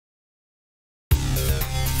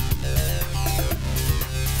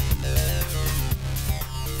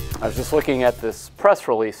I was just looking at this press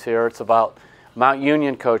release here. It's about Mount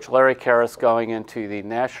Union coach Larry Kehres going into the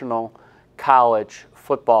National College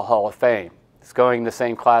Football Hall of Fame. He's going in the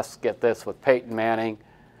same class, get this, with Peyton Manning,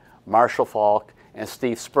 Marshall Faulk, and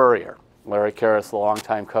Steve Spurrier. Larry Kehres, the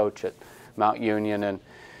longtime coach at Mount Union. And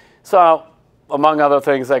so, among other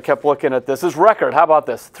things, I kept looking at this. His record, how about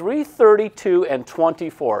this?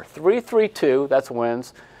 332-24. 332, that's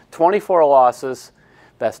wins. 24 losses.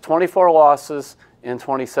 That's 24 losses in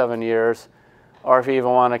 27 years. Or if you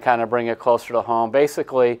even want to kind of bring it closer to home,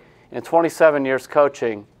 basically, in 27 years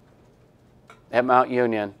coaching at Mount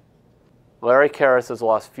Union, Larry Kehres has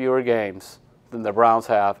lost fewer games than the Browns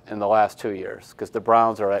have in the last 2 years, because the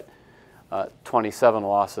Browns are at 27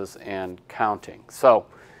 losses and counting. So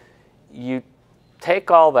you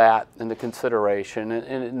take all that into consideration,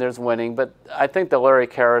 and there's winning, but I think the Larry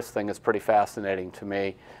Kehres thing is pretty fascinating to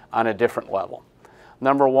me on a different level.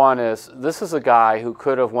 Number one is, this is a guy who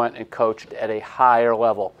could have went and coached at a higher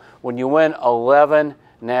level. When you win 11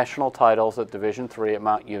 national titles at Division III at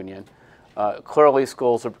Mount Union, clearly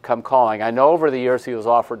schools have come calling. I know over the years he was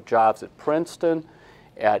offered jobs at Princeton,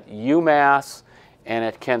 at UMass, and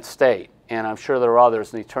at Kent State. And I'm sure there are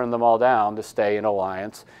others, and he turned them all down to stay in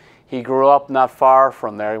Alliance. He grew up not far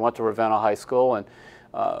from there. He went to Ravenna High School, and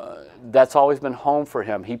that's always been home for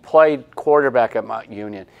him. He played quarterback at Mount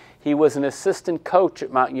Union. He was an assistant coach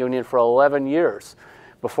at Mount Union for 11 years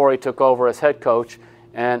before he took over as head coach.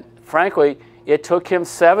 And frankly, it took him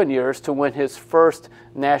 7 years to win his first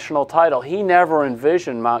national title. He never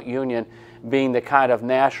envisioned Mount Union being the kind of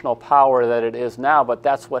national power that it is now, but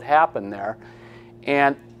that's what happened there.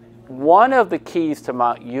 And one of the keys to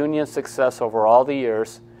Mount Union's success over all the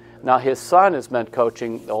years, now his son has been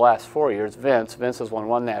coaching the last 4 years, Vince. Vince has won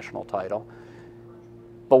one national title.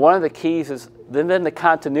 But one of the keys is then the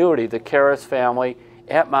continuity, the Kehres family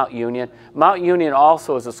at Mount Union. Mount Union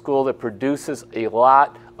also is a school that produces a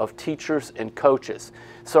lot of teachers and coaches.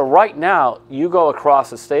 So right now, you go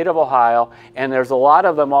across the state of Ohio, and there's a lot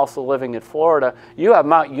of them also living in Florida. You have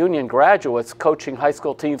Mount Union graduates coaching high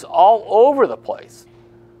school teams all over the place.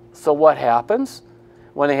 So what happens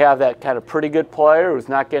when they have that kind of pretty good player who's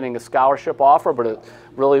not getting a scholarship offer, but it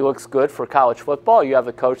really looks good for college football? You have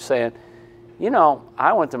the coach saying, you know,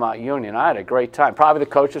 I went to Mount Union. I had a great time. Probably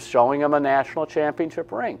the coach is showing him a national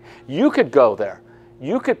championship ring. You could go there.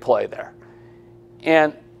 You could play there.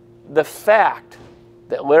 And the fact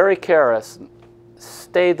that Larry Kehres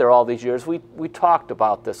stayed there all these years, we talked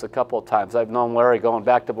about this a couple of times. I've known Larry going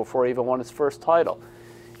back to before he even won his first title.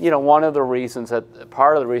 You know, one of the reasons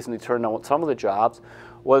part of the reason he turned down some of the jobs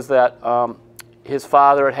was that his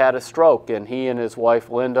father had had a stroke, and he and his wife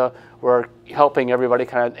Linda were helping everybody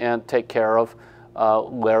kind of and take care of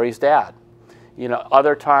Larry's dad. You know,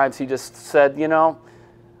 other times he just said, you know,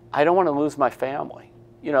 I don't want to lose my family.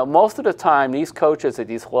 You know, most of the time these coaches at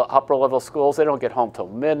these upper level schools, they don't get home till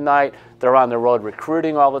midnight. They're on the road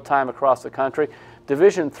recruiting all the time across the country.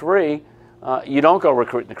 Division III, you don't go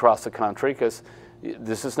recruiting across the country because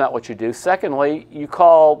this is not what you do. Secondly, you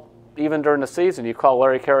call, even during the season, you call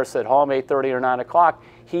Larry Kehres at home 8:30 or 9 o'clock,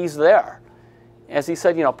 he's there. As he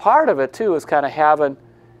said, you know, part of it too is kind of having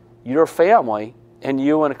your family and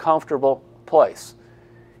you in a comfortable place.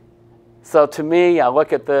 So to me, I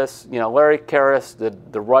look at this, you know, Larry Kehres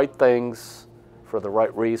did the right things for the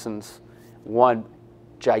right reasons, won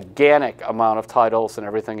gigantic amount of titles and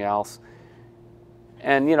everything else.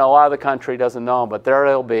 And, you know, a lot of the country doesn't know him, but there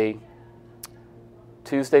he'll be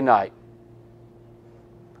Tuesday night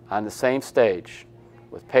on the same stage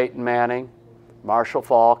with Peyton Manning, Marshall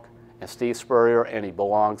Faulk, and Steve Spurrier, and he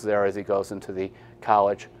belongs there as he goes into the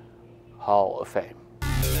College Hall of Fame.